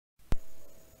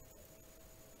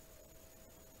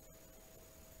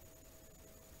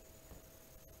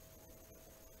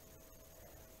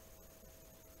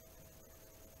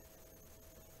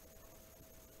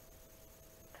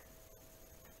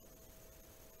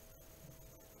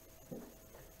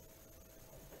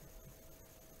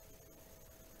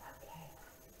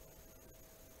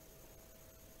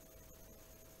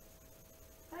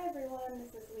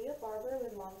Barbor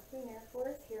with Mom's Clean Air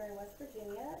Force here in West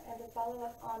Virginia, and to follow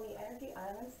up on the Energy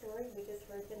Island story we just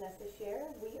heard Vanessa share,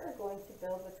 we are going to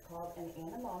build what's called an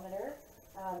anemometer.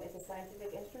 It's a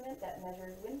scientific instrument that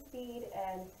measures wind speed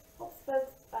and helps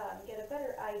folks get a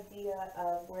better idea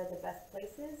of where the best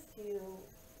place is to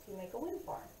make a wind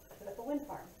farm, put up a wind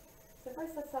farm. So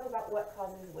first let's talk about what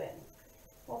causes wind.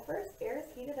 Well, first, air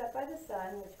is heated up by the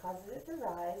sun, which causes it to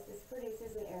rise. This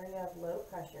produces an area of low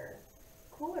pressure.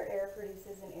 Cooler air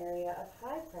produces an area of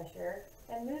high pressure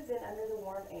and moves in under the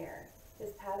warm air.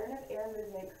 This pattern of air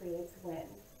movement creates wind.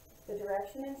 The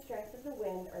direction and strength of the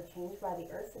wind are changed by the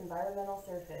Earth's environmental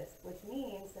surface, which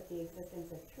means that the existence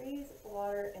of trees,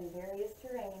 water, and various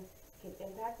terrain can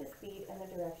impact the speed and the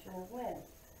direction of wind.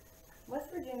 West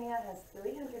Virginia has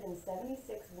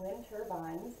 376 wind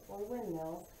turbines, or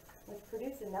windmills, which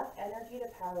produce enough energy to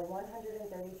power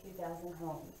 132,000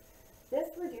 homes. This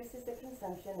reduces the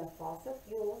consumption of fossil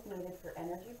fuels needed for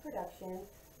energy production,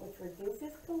 which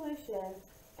reduces pollution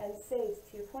and saves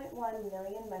 2.1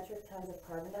 million metric tons of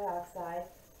carbon dioxide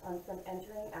from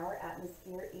entering our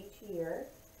atmosphere each year.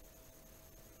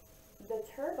 The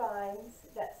turbines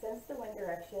that sense the wind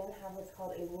direction have what's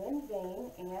called a wind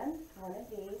vane and one of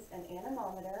these, an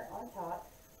anemometer on top,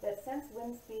 that sense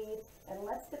wind speed and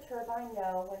lets the turbine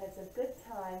know when it's a good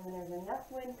time, when there's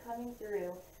enough wind coming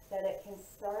through, that it can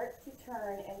start to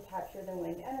turn and capture the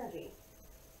wind energy.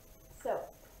 So,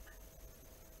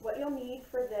 what you'll need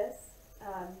for this,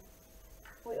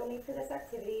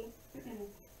 activity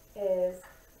is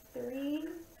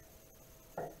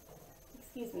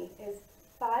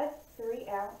five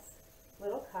 3-ounce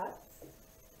little cups.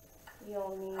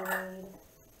 You'll need,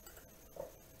 let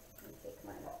me take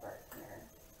mine apart here,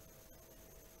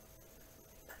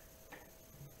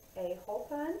 a hole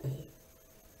punch,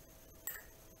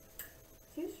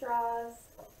 2 straws,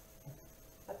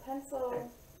 a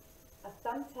pencil, a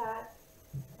thumbtack,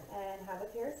 and have a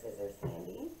pair of scissors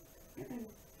handy.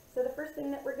 So the first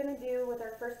thing that we're going to do with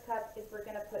our first cup is we're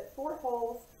going to put 4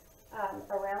 holes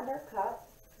around our cup.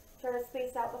 Try to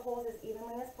space out the holes as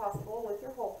evenly as possible with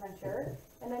your hole puncher,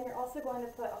 and then you're also going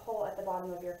to put a hole at the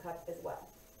bottom of your cup as well.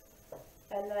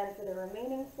 And then for the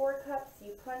remaining 4 cups,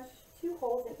 you punch 2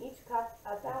 holes in each cup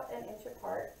about 1 inch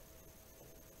apart.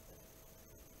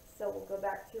 So we'll go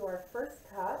back to our first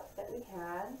cup that we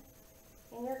had,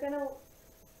 and you're going to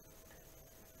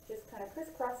just kind of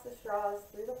crisscross the straws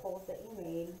through the holes that you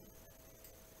made.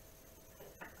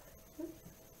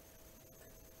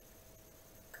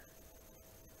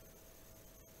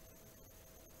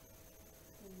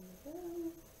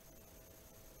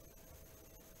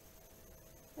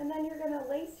 And then you're going to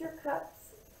lace your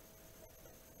cups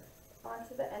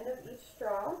onto the end of each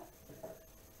straw.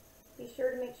 Be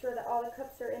sure to make sure that all the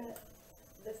cups are in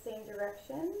the same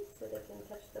direction so they can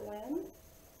catch the wind,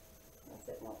 else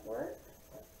it won't work.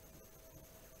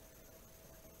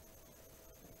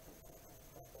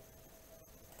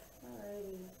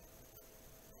 Alrighty.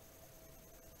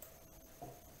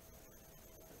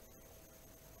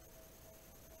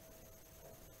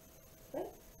 Okay,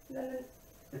 and then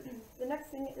the next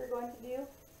thing that you're going to do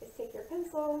is take your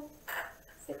pencil,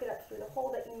 stick it up through the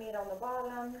hole that you made on the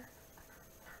bottom,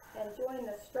 and join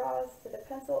the straws to the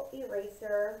pencil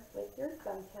eraser with your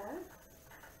thumbtack.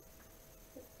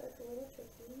 This part's a little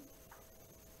tricky.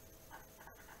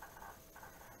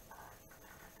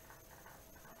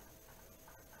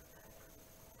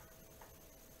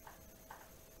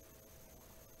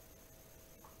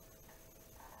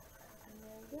 And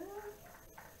there we go.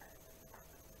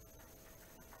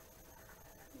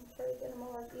 And try to get them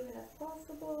all as even as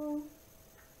possible.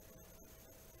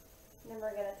 And then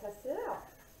we're going to test it out.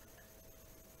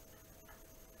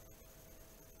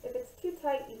 If it's too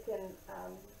tight, you can,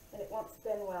 and it won't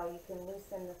spin well, you can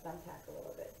loosen the thumbtack a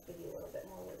little bit to give you a little bit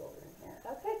more wiggle room here.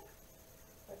 Okay,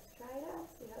 let's try it out,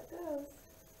 see how it goes.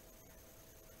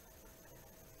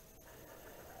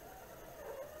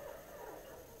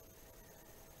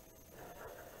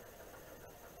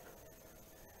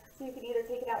 So you could either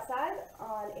take it outside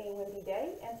on a windy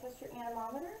day and test your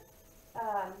anemometer,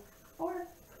 or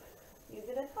use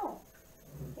it at home.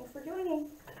 Thanks for joining.